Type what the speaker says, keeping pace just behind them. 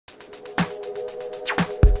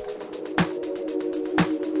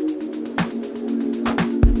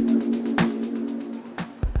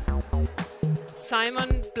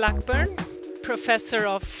Simon Blackburn, Professor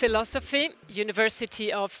of Philosophy,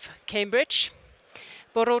 University of Cambridge.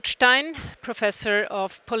 Rothstein, Professor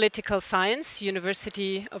of Political Science,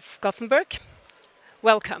 University of Gothenburg.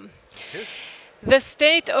 Welcome. Thank you. The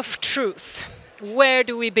state of truth. Where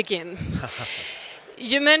do we begin?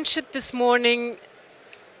 You mentioned this morning,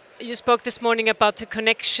 you spoke this morning about the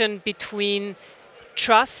connection between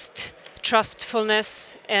trust,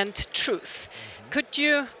 trustfulness, and truth. Could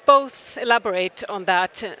you both elaborate on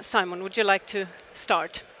that? Simon, would you like to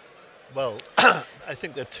start? Well, I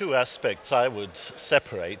think there are two aspects I would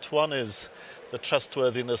separate. One is the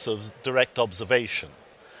trustworthiness of direct observation.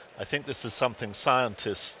 I think this is something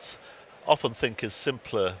scientists often think is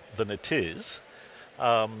simpler than it is.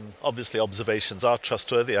 Obviously, observations are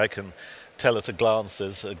trustworthy. I can tell at a glance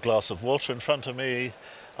there's a glass of water in front of me.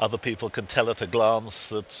 Other people can tell at a glance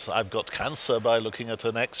that I've got cancer by looking at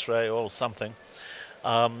an X-ray or something.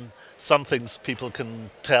 Some things people can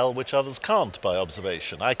tell which others can't by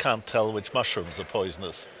observation. I can't tell which mushrooms are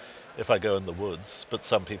poisonous if I go in the woods, but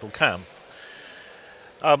some people can.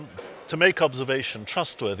 To make observation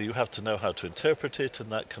trustworthy, you have to know how to interpret it,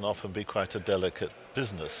 and that can often be quite a delicate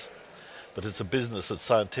business. But it's a business that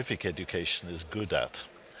scientific education is good at.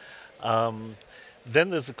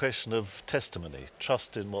 Then there's the question of testimony,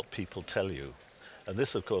 trust in what people tell you. And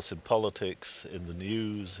this, of course, in politics, in the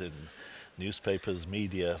news, in newspapers,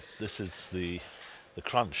 media, this is the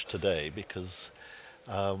crunch today, because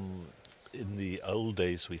in the old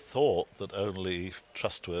days we thought that only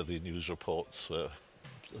trustworthy news reports were,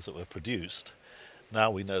 as it were, produced.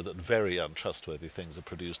 Now we know that very untrustworthy things are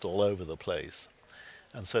produced all over the place.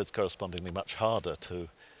 And so it's correspondingly much harder to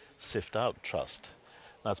sift out trust.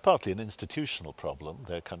 Now, it's partly an institutional problem.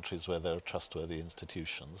 There are countries where there are trustworthy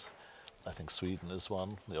institutions. I think Sweden is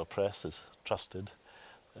one. Your press is trusted.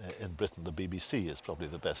 In Britain, the BBC is probably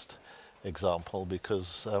the best example,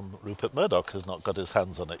 because Rupert Murdoch has not got his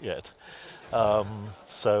hands on it yet.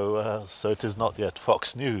 So it is not yet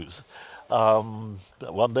Fox News.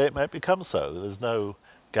 But one day it might become so. There's no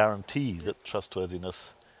guarantee that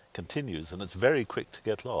trustworthiness continues, and it's very quick to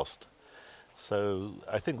get lost. So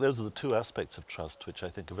I think those are the two aspects of trust which I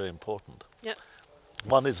think are very important. Yeah.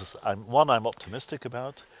 One is I'm optimistic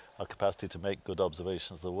about, our capacity to make good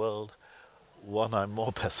observations of the world. One I'm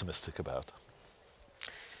more pessimistic about.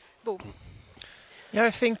 Bo. Yeah,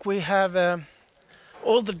 I think we have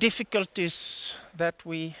all the difficulties that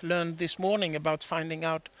we learned this morning about finding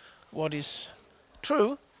out what is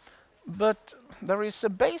true, but there is a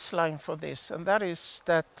baseline for this, and that is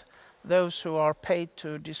that those who are paid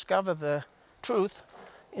to discover the truth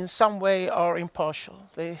in some way are impartial.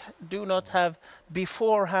 They do not have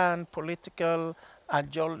beforehand political,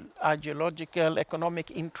 ideological,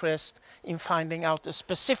 economic interest in finding out a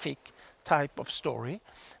specific type of story,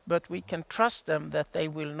 but we can trust them that they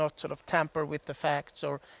will not sort of tamper with the facts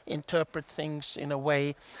or interpret things in a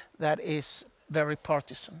way that is very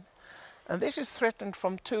partisan. And this is threatened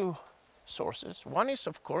from two sources. One is,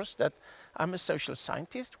 of course, that I'm a social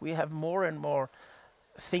scientist. We have more and more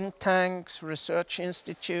think tanks, research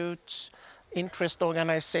institutes, interest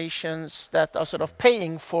organizations that are sort of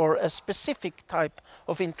paying for a specific type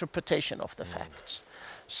of interpretation of the facts.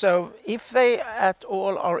 So if they at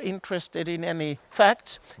all are interested in any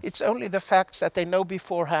facts, it's only the facts that they know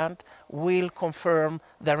beforehand will confirm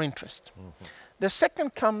their interest. The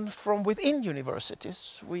second comes from within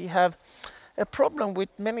universities. We have a problem with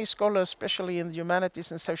many scholars, especially in the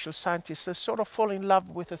humanities and social sciences, they sort of fall in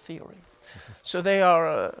love with a theory. So they are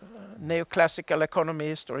a neoclassical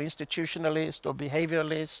economist or institutionalist or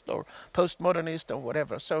behavioralist or postmodernist or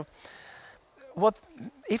whatever. So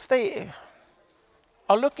if they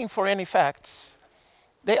are looking for any facts,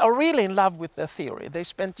 they are really in love with their theory. They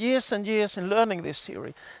spent years and years in learning this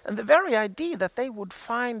theory. And the very idea that they would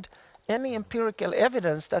find any empirical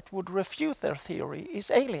evidence that would refute their theory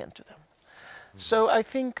is alien to them. So I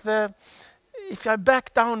think if I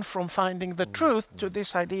back down from finding the truth to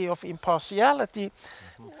this idea of impartiality,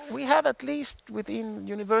 we have at least within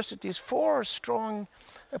universities 4 strong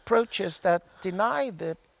approaches that deny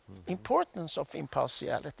the importance of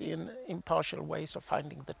impartiality and impartial ways of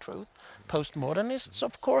finding the truth. Postmodernists,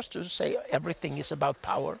 of course, to say everything is about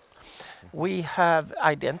power. We have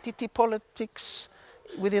identity politics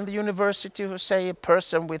within the university who say a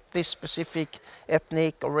person with this specific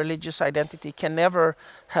ethnic or religious identity can never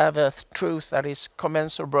have a truth that is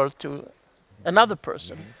commensurable to another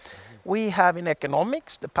person. We have in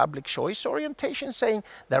economics the public choice orientation saying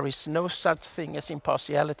there is no such thing as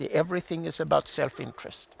impartiality, everything is about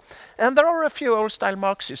self-interest. And there are a few old-style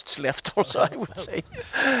Marxists left also, I would say.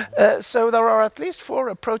 So there are at least 4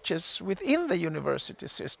 approaches within the university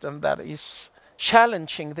system that is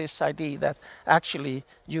challenging this idea that actually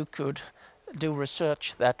you could do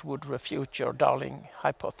research that would refute your darling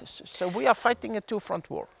hypothesis. So we are fighting a two-front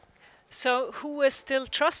war. So who is still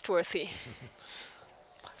trustworthy?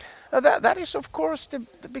 That is, of course,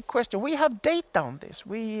 the big question. We have data on this.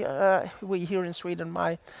 We here in Sweden,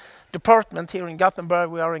 my department here in Gothenburg,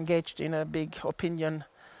 we are engaged in a big opinion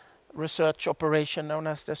research operation known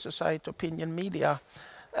as the Society Opinion Media.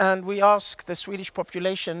 And we ask the Swedish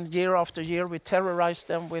population year after year, we terrorize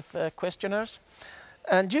them with questionnaires.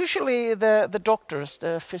 And usually the doctors,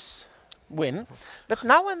 the phys win. But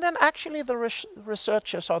now and then actually the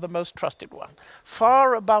researchers are the most trusted one.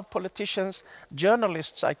 Far above politicians,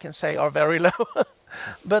 journalists I can say are very low.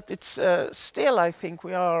 But it's still, I think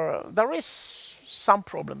there is some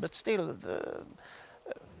problem, but still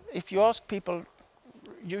if you ask people,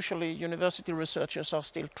 usually university researchers are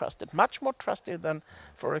still trusted, much more trusted than,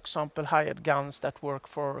 for example, hired guns that work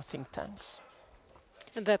for think tanks.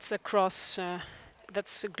 And that's across,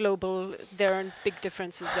 that's global, there are big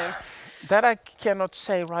differences there. That I cannot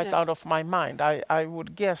say right out of my mind. I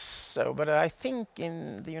would guess so, but I think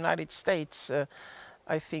in the United States,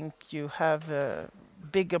 I think you have a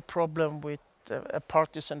bigger problem with a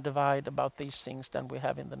partisan divide about these things than we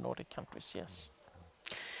have in the Nordic countries, yes.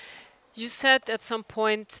 You said at some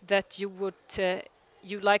point that you would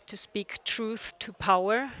you like to speak truth to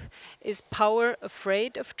power. Is power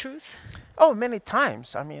afraid of truth? Oh, many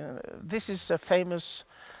times. I mean, this is a famous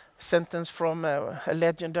sentence from a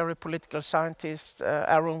legendary political scientist,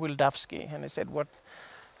 Aaron Wildavsky, and he said what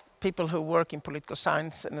people who work in political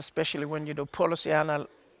science, and especially when you do policy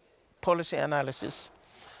analysis,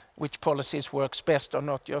 which policies works best or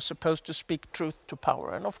not, you're supposed to speak truth to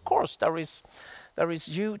power. And of course there is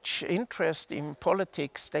huge interest in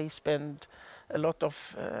politics. They spend a lot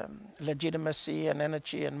of legitimacy and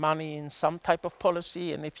energy and money in some type of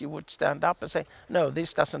policy, and if you would stand up and say, no,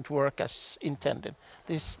 this doesn't work as intended,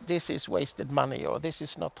 this is wasted money, or this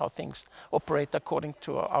is not how things operate according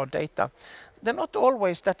to our data, they're not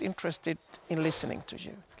always that interested in listening to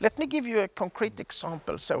you. Let me give you a concrete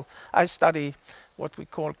example. So I study what we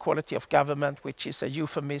call quality of government, which is a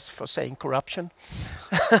euphemism for saying corruption.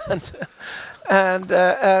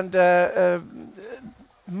 and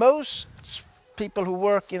most people who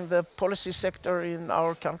work in the policy sector in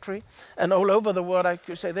our country and all over the world, I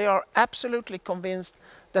could say, they are absolutely convinced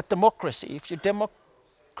that democracy, if you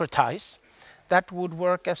democratize, that would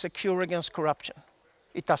work as a cure against corruption.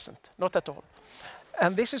 It doesn't, not at all.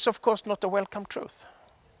 And this is, of course, not a welcome truth.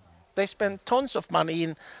 They spend tons of money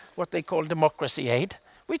in what they call democracy aid,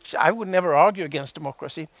 which I would never argue against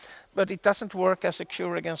democracy, but it doesn't work as a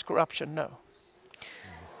cure against corruption, no.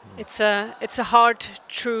 It's a hard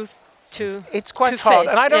truth to It's quite to hard,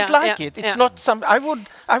 face. and I don't like it. It's not some. I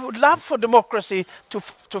would love for democracy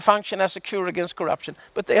to function as a cure against corruption,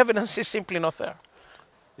 but the evidence is simply not there.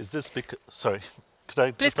 Is this because? Sorry, could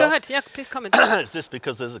I? Please just go ask? ahead. Yeah, please comment. Is this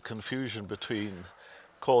because there's a confusion between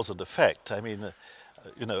cause and effect? I mean,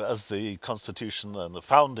 you know, as the Constitution and the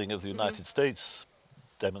founding of the United States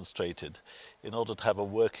demonstrated, in order to have a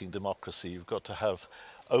working democracy, you've got to have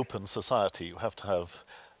open society. You have to have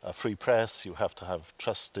a free press. You have to have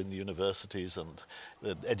trust in universities and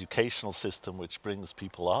an educational system which brings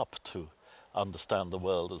people up to understand the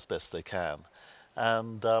world as best they can.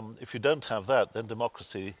 And if you don't have that, then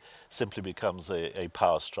democracy simply becomes a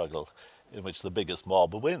power struggle in which the biggest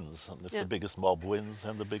mob wins. And if the biggest mob wins,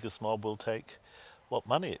 then the biggest mob will take what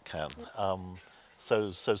money it can.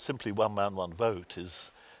 So simply one man, one vote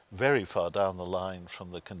is very far down the line from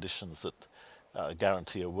the conditions that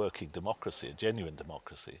guarantee a working democracy, a genuine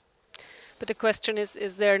democracy. But the question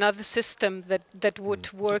is there another system that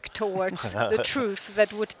would work towards the truth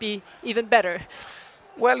that would be even better?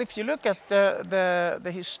 Well, if you look at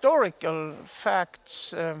the historical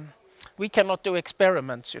facts, we cannot do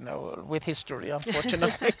experiments, you know, with history,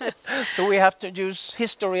 unfortunately. So we have to use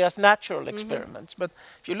history as natural experiments. But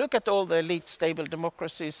if you look at all the elite stable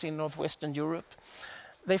democracies in Northwestern Europe,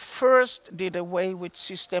 they first did away with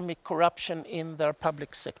systemic corruption in their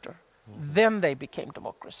public sector. Then they became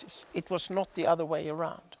democracies. It was not the other way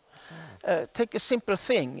around. Take a simple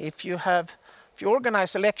thing. If you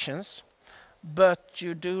organize elections, but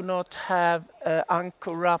you do not have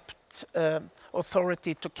uncorrupt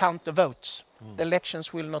authority to count the votes, the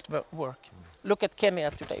elections will not work. Look at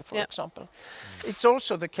Kenya today, for example. It's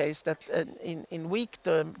also the case that in weak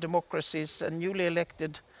democracies, newly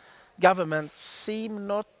elected governments seem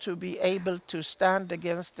not to be able to stand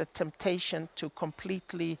against the temptation to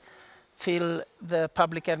completely fill the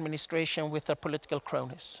public administration with their political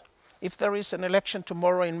cronies. If there is an election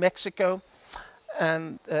tomorrow in Mexico,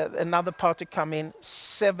 and another party come in,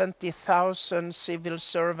 70,000 civil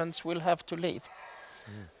servants will have to leave.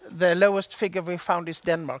 The lowest figure we found is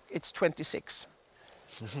Denmark. It's 26.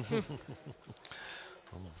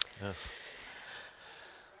 Yes.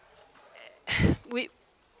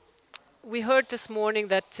 We heard this morning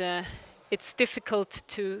that it's difficult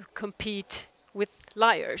to compete with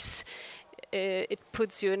liars. It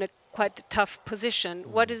puts you in a quite tough position.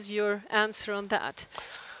 What is your answer on that?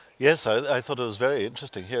 Yes, I thought it was very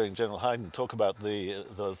interesting hearing General Hayden talk about the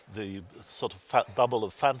sort of bubble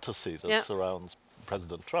of fantasy that surrounds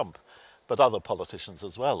President Trump, but other politicians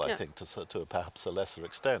as well, I think, to perhaps a lesser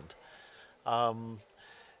extent. I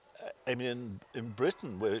mean, in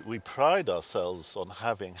Britain, we pride ourselves on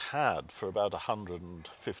having had, for about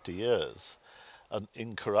 150 years, an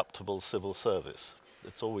incorruptible civil service.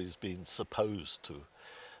 It's always been supposed to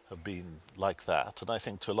have been like that, and I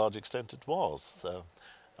think to a large extent it was.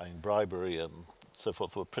 I mean, bribery and so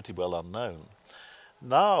forth were pretty well unknown.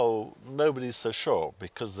 Now, nobody's so sure,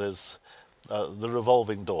 because there's the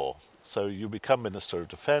revolving door. So you become Minister of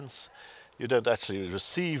Defence, you don't actually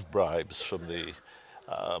receive bribes from the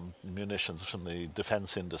munitions from the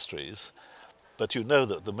defence industries, but you know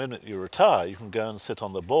that the minute you retire you can go and sit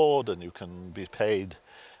on the board and you can be paid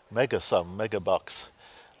mega bucks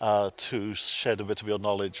to shed a bit of your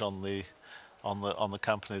knowledge on the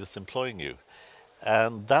company that's employing you.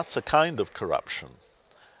 And that's a kind of corruption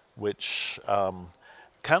which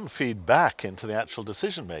can feed back into the actual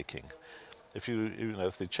decision making. If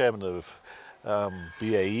if the chairman of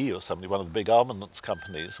BAE or somebody, one of the big armaments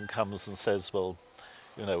companies, and comes and says, well,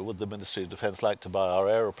 would the Ministry of Defence like to buy our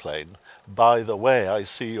aeroplane? By the way, I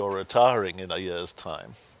see you're retiring in a year's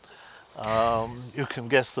time. You can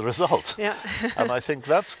guess the result. Yeah. And I think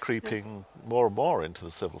that's creeping more and more into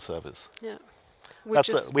the civil service. Yeah.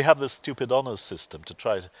 We have this stupid honours system to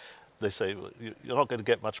try to, they say, well, you're not going to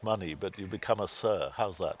get much money, but you become a sir.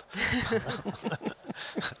 How's that?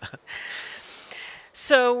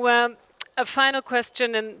 So a final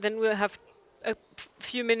question, and then we'll have a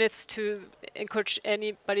few minutes to encourage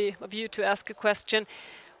anybody of you to ask a question.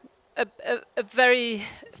 A very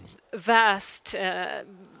vast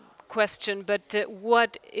question, but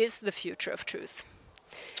what is the future of truth?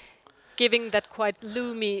 Given that quite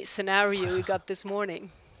gloomy scenario we got this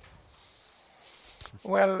morning.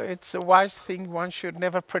 Well, it's a wise thing. One should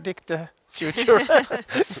never predict the future.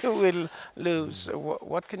 You will lose.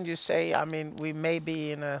 What can you say? I mean, we may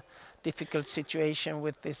be in a difficult situation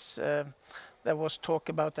with this. There was talk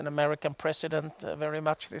about an American president very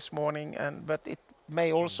much this morning, but it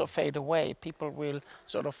may also fade away. People will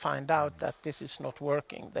sort of find out that this is not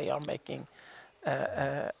working. They are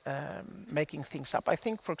making things up. I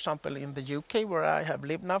think, for example, in the UK, where I have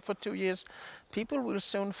lived now for 2 years, people will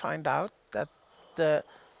soon find out that the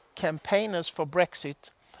campaigners for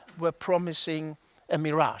Brexit were promising a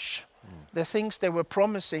mirage. The things they were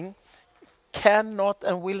promising cannot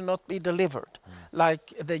and will not be delivered.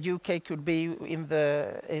 Like the UK could be in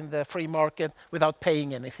the free market without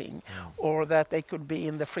paying anything, or that they could be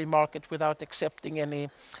in the free market without accepting any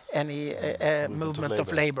movement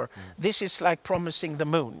of labor. This is like promising the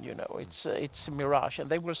moon. It's a mirage, and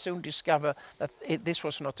they will soon discover that this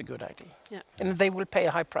was not a good idea. Yeah. And they will pay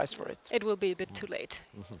a high price for it. It will be a bit too late,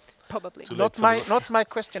 probably. Too Not late not my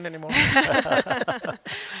question anymore.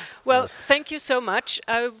 Well, Yes. thank you so much.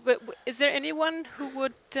 Is there anyone who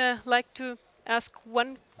would like to ask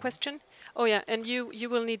one question? Oh yeah, and you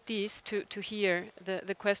will need these to hear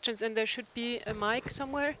the questions, and there should be a mic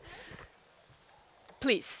somewhere.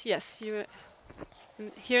 Please, yes, you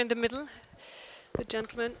here in the middle, the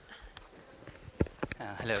gentleman.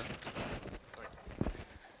 Hello.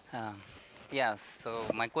 Yeah, so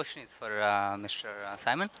my question is for Mr.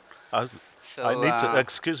 Simon. So I need to,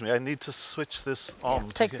 excuse me, I need to switch this on.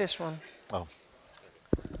 Take this one. Oh.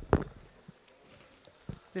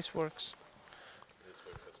 This works.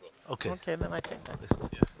 Okay. Okay, then I take that.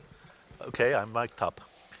 Okay, I'm mic'd up.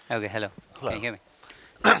 Okay, hello. Hello. Can you hear me?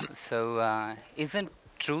 So isn't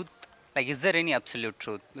truth, is there any absolute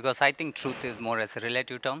truth? Because I think truth is more as a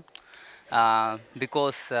relative term.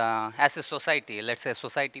 Because as a society, let's say a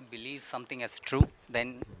society believes something as true,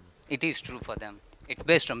 then it is true for them. It's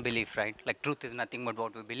based on belief, right? Like truth is nothing but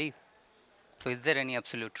what we believe. So is there any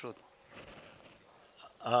absolute truth?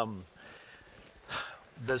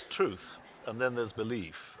 There's truth, and then there's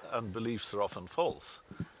belief, and beliefs are often false.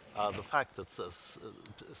 The fact that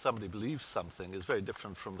somebody believes something is very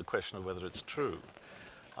different from the question of whether it's true.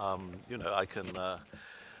 I can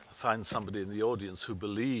find somebody in the audience who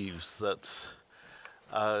believes that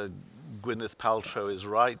Gwyneth Paltrow is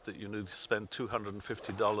right, that you need to spend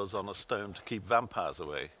 $250 on a stone to keep vampires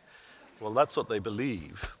away. Well, that's what they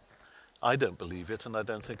believe. I don't believe it, and I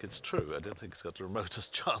don't think it's true. I don't think it's got the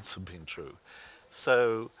remotest chance of being true.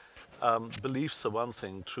 So beliefs are one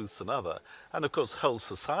thing, truth's another. And of course, whole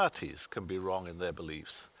societies can be wrong in their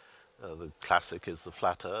beliefs. The classic is the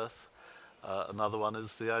flat earth. Another one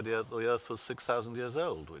is the idea that the earth was 6,000 years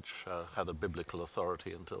old, which had a biblical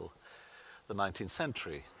authority until the 19th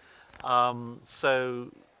century.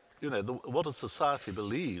 So, you know, what a society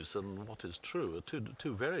believes and what is true are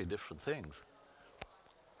two very different things.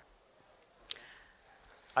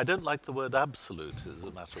 I don't like the word absolute, as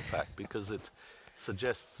a matter of fact, because it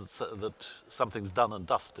suggests that something's done and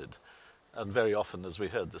dusted. And very often, as we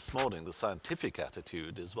heard this morning, the scientific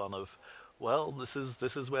attitude is one of, well, this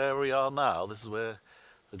is where we are now. This is where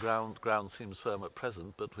the ground seems firm at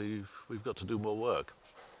present, but we've got to do more work.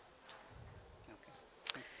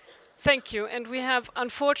 Thank you. And we have,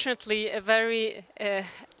 unfortunately, a very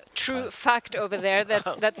true fact over there.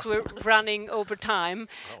 That's we're running over time.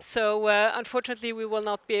 So unfortunately, we will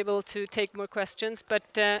not be able to take more questions.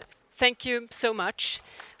 But thank you so much,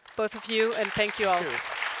 both of you, and thank you all.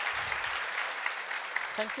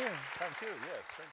 Thank you. Thank you. Thank you, yes. Thank you.